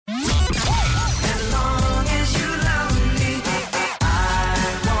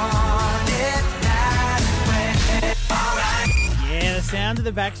Down to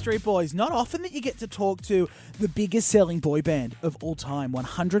the Backstreet Boys. Not often that you get to talk to the biggest selling boy band of all time.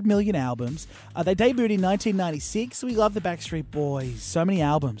 100 million albums. They debuted in 1996. We love the Backstreet Boys. So many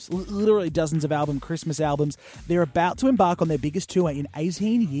albums. Literally dozens of Christmas albums. They're about to embark on their biggest tour in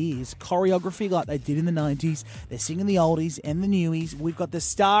 18 years. Choreography like they did in the 90s. They're singing the oldies and the newies. We've got the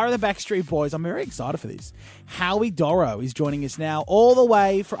star of the Backstreet Boys. I'm very excited for this. Howie Doro is joining us now all the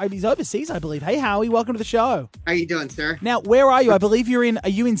way from, he's overseas, I believe. Hey, Howie, welcome to the show. How you doing, sir? Now, where are you? I believe are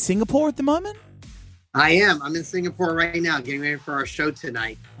you in Singapore at the moment? I am. I'm in Singapore right now, getting ready for our show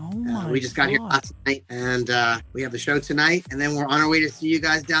tonight. Oh my we just got here last night, and we have the show tonight, and then we're on our way to see you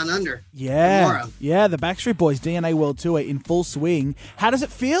guys down under tomorrow. Yeah, the Backstreet Boys DNA World Tour in full swing. How does it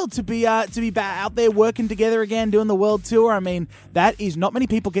feel to be out there working together again, doing the world tour? I mean, that is not many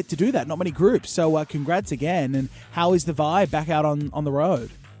people get to do that, not many groups. So congrats again. And how is the vibe back out on the road?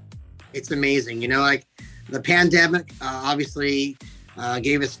 It's amazing. You know, like the pandemic obviously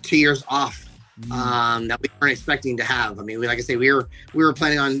gave us 2 years off. That we weren't expecting to have. I mean, like I say, we were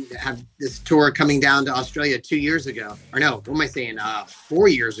planning on have this tour coming down to Australia 2 years ago. Or no, what am I saying? 4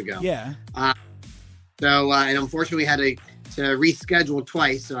 years ago. Yeah. And unfortunately, we had to reschedule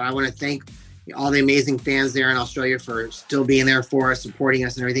twice. So I want to thank all the amazing fans there in Australia for still being there for us, supporting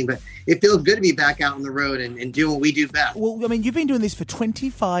us and everything. But it feels good to be back out on the road and doing what we do best. Well, I mean, you've been doing this for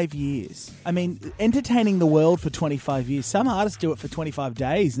 25 years. I mean, entertaining the world for 25 years. Some artists do it for 25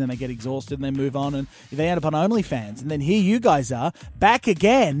 days and then they get exhausted and they move on and they end up on OnlyFans. And then here you guys are back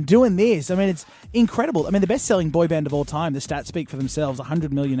again doing this. I mean, it's incredible. I mean, the best-selling boy band of all time. The stats speak for themselves.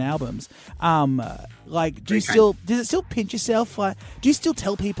 100 million albums. Does it still pinch yourself? Like, do you still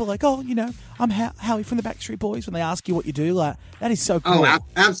tell people like, oh, you know, I'm Howie from the Backstreet Boys when they ask you what you do? Like, that is so cool. Oh,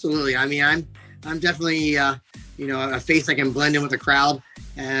 absolutely. I mean, I'm definitely, a face I can blend in with the crowd.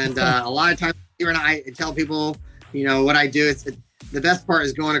 And a lot of times here and I tell people, you know, what I do. The best part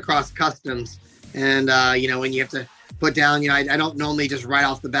is going across customs. And, when you have to put down, I don't normally just right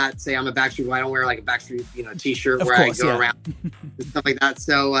off the bat say I'm a Backstreet Boy. I don't wear like a Backstreet, t-shirt where I go around and stuff like that.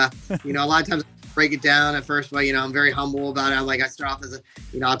 So, a lot of times break it down at first, but I'm very humble about it. I'm like, I start off as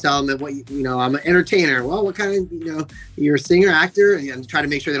I'll tell them that I'm an entertainer. Well, what kind of, you're a singer, actor, and try to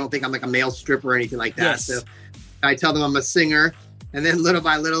make sure they don't think I'm like a male stripper or anything like that. Yes. So I tell them I'm a singer, and then little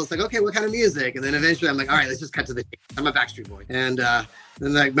by little, it's like, okay, what kind of music? And then eventually I'm like, all right, let's just cut to the chase. I'm a Backstreet Boy. And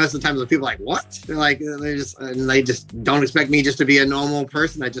then like most of the time the people are like, what? They're like, they just don't expect me just to be a normal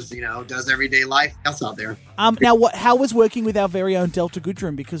person that just, does everyday life else out there. Now, how was working with our very own Delta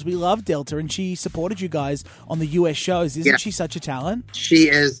Goodrum? Because we love Delta and she supported you guys on the US shows. Isn't she such a talent? She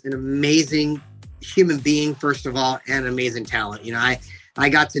is an amazing human being, first of all, and an amazing talent. I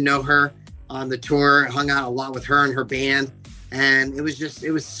got to know her on the tour, hung out a lot with her and her band. And it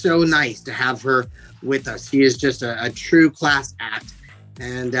was so nice to have her with us. She is just a true class act.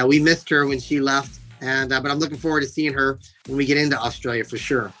 And we missed her when she left. But I'm looking forward to seeing her when we get into Australia for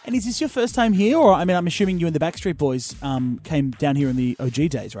sure. And is this your first time here? Or, I mean, I'm assuming you and the Backstreet Boys came down here in the OG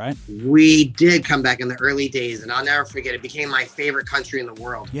days, right? We did come back in the early days, and I'll never forget. It became my favorite country in the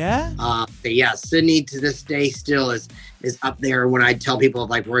world. Yeah? But yeah, Sydney to this day still is up there when I tell people,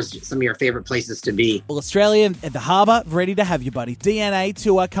 like, where's some of your favorite places to be. Well, Australia at the harbour, ready to have you, buddy. DNA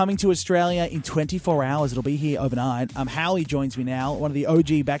tour coming to Australia in 24 hours. It'll be here overnight. Howie joins me now, one of the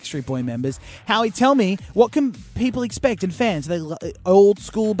OG Backstreet Boy members. Howie, tell me, what can people expect and fans? Are they old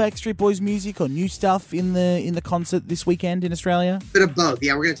school Backstreet Boys music or new stuff in the concert this weekend in Australia? A bit of both.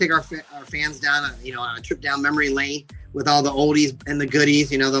 Yeah, we're going to take our fans down, on a trip down memory lane with all the oldies and the goodies.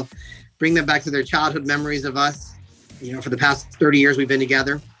 They'll bring them back to their childhood memories of us. For the past 30 years we've been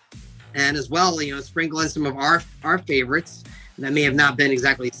together. And as well, sprinkle in some of our favorites that may have not been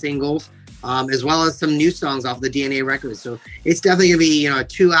exactly singles, as well as some new songs off the DNA records. So it's definitely going to be, a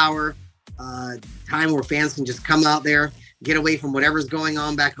 2-hour time where fans can just come out there, get away from whatever's going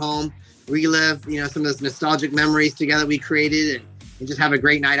on back home, relive, some of those nostalgic memories together we created and just have a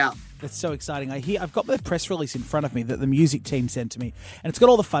great night out. That's so exciting. I've got the press release in front of me that the music team sent to me, and it's got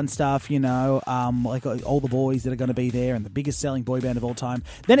all the fun stuff, like all the boys that are going to be there and the biggest selling boy band of all time.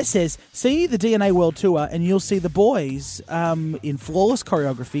 Then it says, see the DNA World Tour, and you'll see the boys in flawless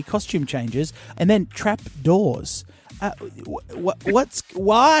choreography, costume changes, and then trap doors. What's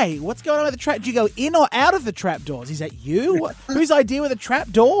going on with the trap? Do you go in or out of the trap doors? Is that you? Whose idea were the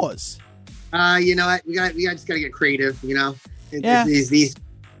trap doors? You know what? We just got to get creative. These.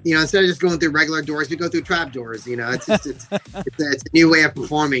 Instead of just going through regular doors, we go through trap doors. It's a new way of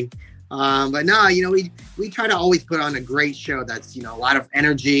performing. But no, we try to always put on a great show that's, a lot of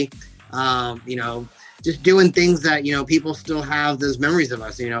energy, just doing things that, people still have those memories of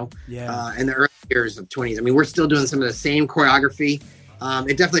us, in the early years of 20s. I mean, we're still doing some of the same choreography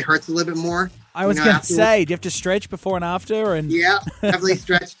It definitely hurts a little bit more. I was going to say, do you have to stretch before and after? And yeah, definitely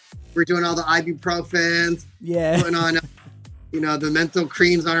stretch. We're doing all the ibuprofens. Yeah. Putting on, the mental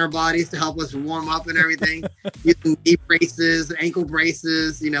creams on our bodies to help us warm up and everything. Using knee braces, ankle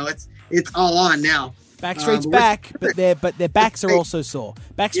braces. It's all on now. Backstreet's back, but their backs are also sore.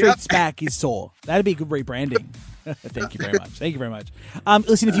 Backstreet's back is sore. That'd be good rebranding. Thank you very much. Thank you very much.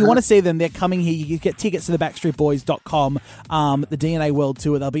 Listen, if you want to see them, they're coming here. You can get tickets to the backstreetboys.com, the DNA World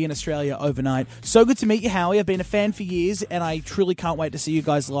Tour. They'll be in Australia overnight. So good to meet you, Howie. I've been a fan for years, and I truly can't wait to see you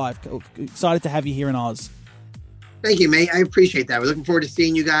guys live. Excited to have you here in Oz. Thank you, mate. I appreciate that. We're looking forward to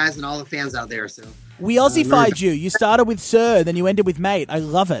seeing you gues and all the fans out there. So we Aussified you. You started with Sir, then you ended with Mate. I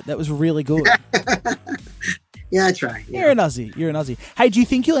love it. That was really good. Yeah, I try. Yeah. You're an Aussie. Hey, do you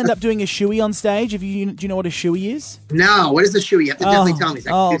think you'll end up doing a shoey on stage? Do you know what a shoey is? No. What is a shoey? You have to definitely tell me so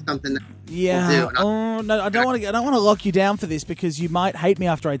I can do something that yeah. Oh no, I don't want to lock you down for this because you might hate me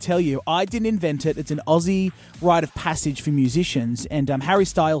after I tell you. I didn't invent it. It's an Aussie rite of passage for musicians, and Harry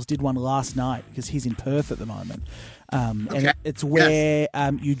Styles did one last night because he's in Perth at the moment. And it's where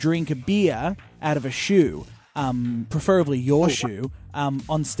you drink a beer out of a shoe. Preferably your shoe,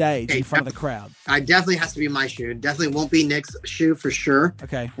 on stage in front of the crowd. I definitely has to be my shoe. Definitely won't be Nick's shoe for sure.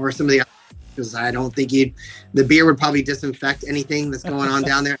 Okay. Or somebody else, because I don't think the beer would probably disinfect anything that's going on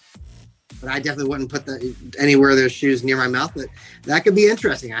down there. But I definitely wouldn't put anywhere of those shoes near my mouth. But that could be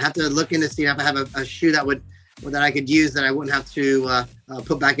interesting. I have to look into see if I have a shoe that I could use that I wouldn't have to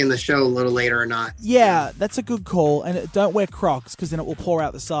put back in the show a little later or not. Yeah, that's a good call. And don't wear Crocs because then it will pour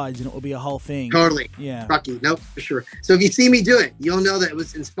out the sides and it will be a whole thing. Totally. Yeah. Rocky. Nope, for sure. So if you see me do it, you'll know that it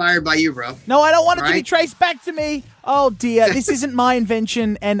was inspired by you, bro. No, I don't want it to be traced back to me. Oh, dear. This isn't my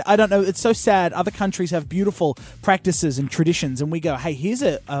invention. And I don't know. It's so sad. Other countries have beautiful practices and traditions. And we go, hey, here's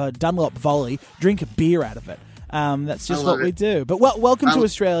a Dunlop volley. Drink a beer out of it. That's just what we do. But welcome to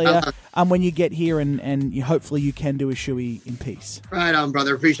Australia when you get here, and hopefully you can do a shoey in peace. Right on,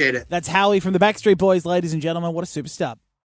 brother. Appreciate it. That's Howie from the Backstreet Boys, ladies and gentlemen. What a superstar.